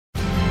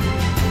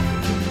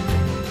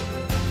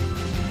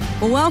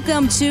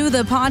Welcome to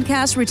the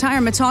podcast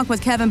Retirement Talk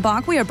with Kevin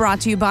Bach. We are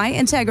brought to you by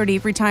Integrity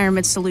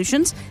Retirement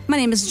Solutions. My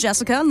name is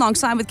Jessica,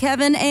 alongside with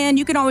Kevin, and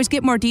you can always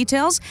get more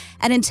details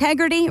at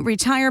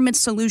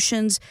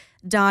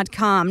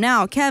integrityretirementsolutions.com.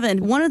 Now,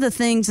 Kevin, one of the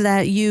things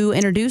that you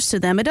introduce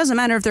to them, it doesn't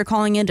matter if they're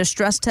calling in to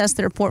stress test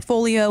their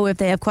portfolio, if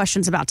they have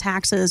questions about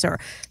taxes or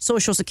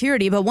Social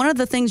Security, but one of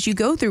the things you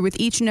go through with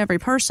each and every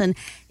person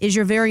is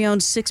your very own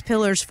 6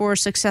 pillars for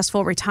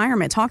successful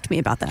retirement. Talk to me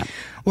about that.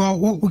 Well,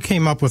 what we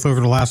came up with over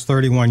the last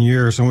 31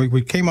 years, and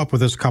we came up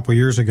with this a couple of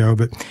years ago,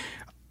 but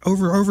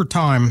over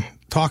time,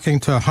 talking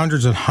to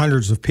hundreds and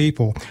hundreds of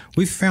people,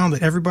 we found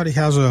that everybody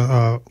has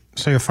a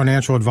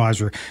financial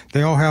advisor.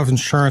 They all have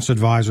insurance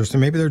advisors,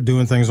 and maybe they're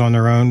doing things on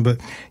their own, but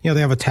they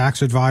have a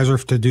tax advisor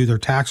to do their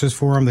taxes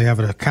for them. They have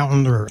an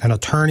accountant or an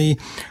attorney.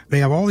 They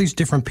have all these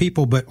different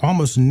people, but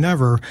almost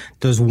never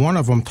does one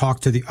of them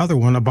talk to the other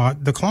one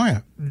about the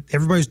client.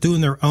 Everybody's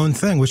doing their own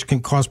thing, which can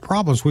cause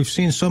problems. We've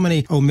seen so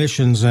many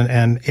omissions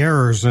and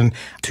errors and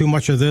too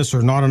much of this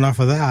or not enough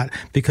of that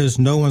because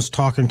no one's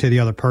talking to the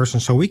other person.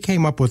 So we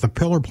came up with a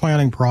pillar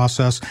planning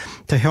process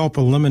to help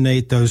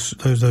eliminate those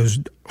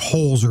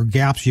holes or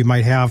gaps you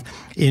might have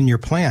in your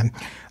plan.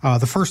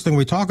 The first thing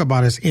we talk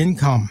about is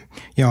income.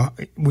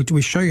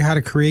 We show you how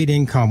to create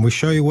income. We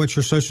show you what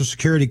your Social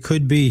Security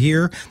could be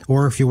here,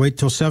 or if you wait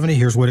till 70,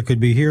 here's what it could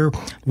be here.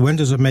 When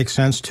does it make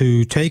sense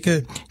to take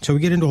it? So we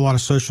get into a lot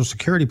of Social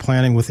Security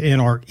planning within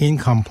our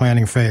income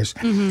planning phase.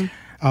 Mm-hmm.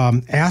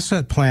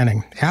 Asset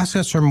planning.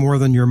 Assets are more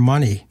than your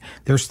money.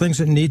 There's things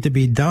that need to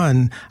be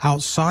done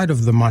outside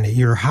of the money.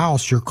 Your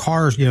house, your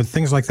cars,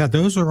 things like that.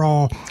 Those are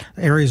all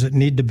areas that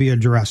need to be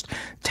addressed.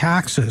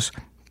 Taxes.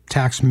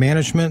 Tax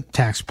management,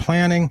 tax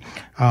planning,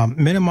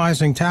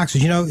 minimizing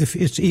taxes. If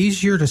it's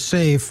easier to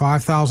save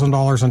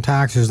 $5,000 in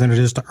taxes than it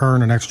is to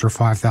earn an extra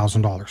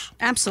 $5,000.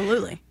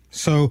 Absolutely.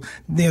 So,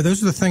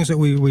 those are the things that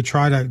we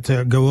try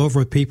to go over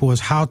with people is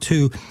how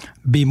to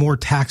be more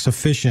tax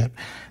efficient.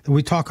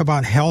 We talk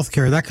about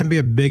healthcare. That can be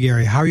a big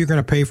area. How are you going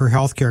to pay for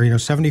healthcare?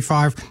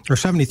 75 or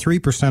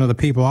 73% of the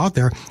people out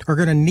there are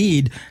going to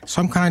need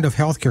some kind of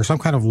healthcare, some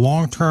kind of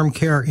long-term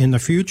care in the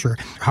future.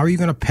 How are you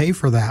going to pay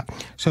for that?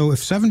 So if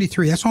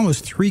 73, that's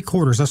almost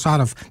 3/4. That's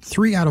out of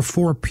 3 out of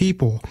 4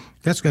 people.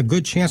 That's a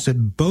good chance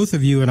that both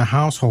of you in a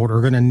household are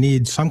going to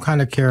need some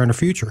kind of care in the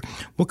future.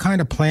 What kind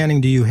of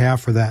planning do you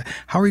have for that?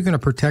 How are you going to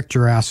protect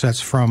your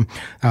assets from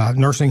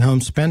nursing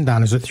home spend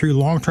down? Is it through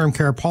long-term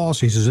care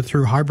policies? Is it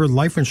through hybrid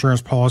life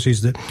insurance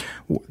policies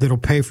that'll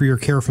pay for your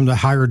care from the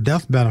higher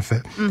death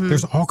benefit? Mm-hmm.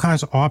 There's all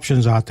kinds of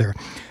options out there.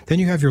 Then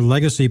you have your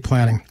legacy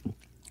planning.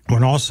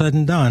 When all's said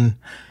and done,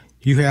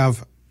 you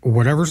have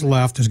whatever's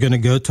left is going to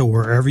go to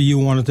wherever you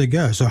want it to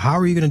go. So how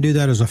are you going to do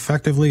that as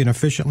effectively and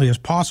efficiently as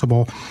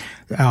possible?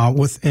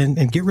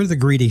 And get rid of the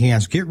greedy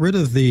hands, get rid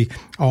of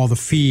all the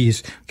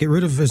fees, get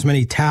rid of as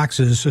many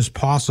taxes as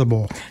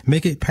possible,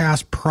 make it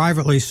pass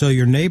privately so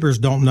your neighbors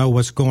don't know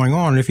what's going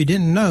on. And if you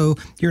didn't know,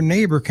 your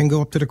neighbor can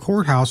go up to the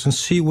courthouse and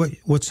see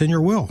what's in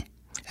your will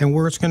and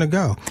where it's going to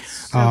go.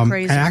 So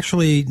crazy. And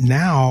actually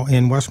now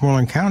in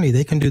Westmoreland County,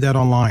 they can do that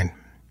online.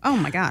 Oh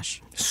my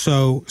gosh.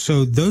 So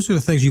those are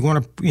the things you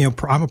want to,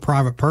 I'm a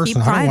private person.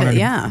 Keep private,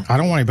 I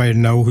don't want anybody to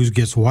know who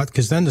gets what,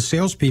 because then the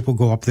salespeople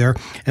go up there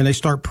and they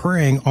start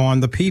preying on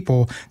the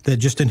people that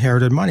just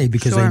inherited money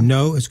because They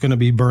know it's going to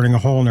be burning a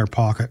hole in their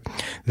pocket.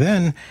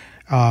 Then,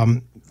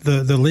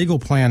 the legal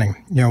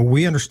planning,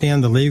 we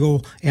understand the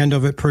legal end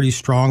of it pretty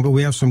strong, but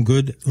we have some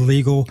good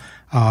legal,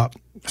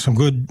 some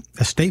good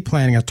estate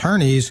planning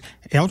attorneys,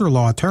 elder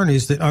law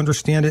attorneys that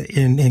understand it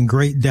in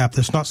great depth.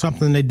 It's not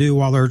something they do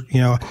while they're,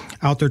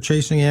 out there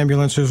chasing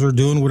ambulances or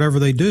doing whatever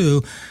they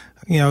do.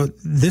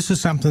 This is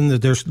something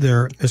that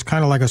there is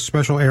kind of like a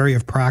special area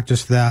of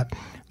practice that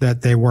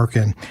they work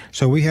in.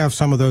 So we have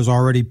some of those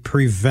already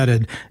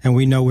pre-vetted, and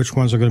we know which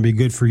ones are going to be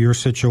good for your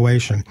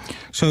situation.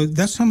 So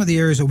that's some of the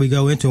areas that we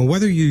go into. And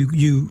whether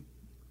you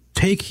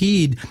take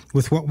heed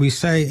with what we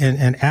say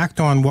and act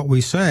on what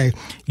we say,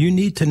 you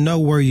need to know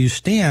where you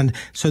stand.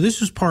 So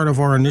this is part of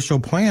our initial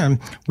plan.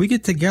 We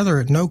get together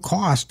at no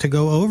cost to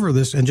go over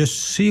this and just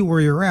see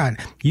where you're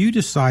at. You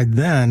decide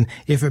then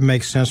if it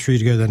makes sense for you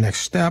to go to the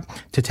next step,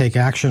 to take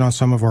action on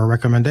some of our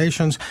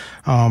recommendations.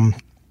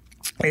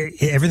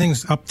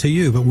 Everything's up to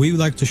you, but we would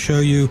like to show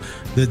you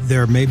that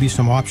there may be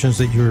some options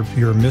that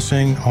you're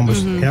missing.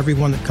 Almost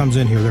everyone that comes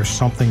in here, there's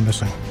something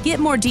missing.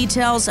 Get more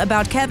details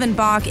about Kevin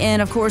Bach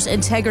and, of course,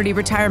 Integrity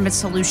Retirement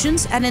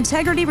Solutions at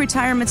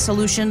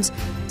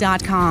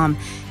integrityretirementsolutions.com.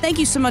 Thank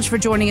you so much for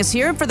joining us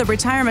here for the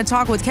Retirement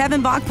Talk with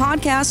Kevin Bach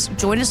podcast.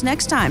 Join us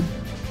next time.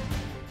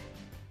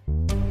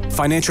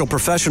 Financial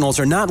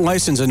professionals are not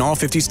licensed in all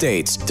 50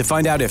 states. To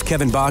find out if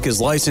Kevin Bach is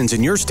licensed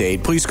in your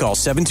state, please call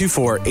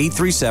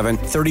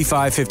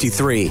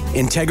 724-837-3553.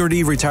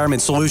 Integrity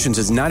Retirement Solutions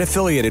is not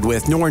affiliated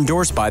with nor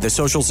endorsed by the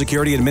Social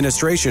Security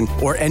Administration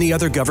or any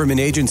other government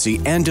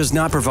agency and does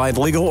not provide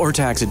legal or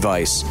tax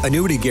advice.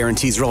 Annuity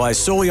guarantees rely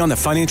solely on the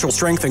financial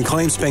strength and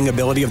claims paying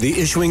ability of the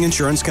issuing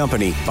insurance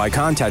company. By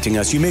contacting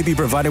us, you may be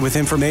provided with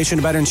information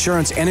about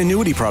insurance and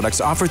annuity products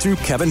offered through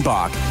Kevin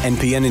Bach,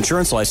 NPN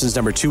Insurance License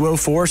number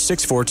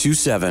 204642.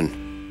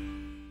 427.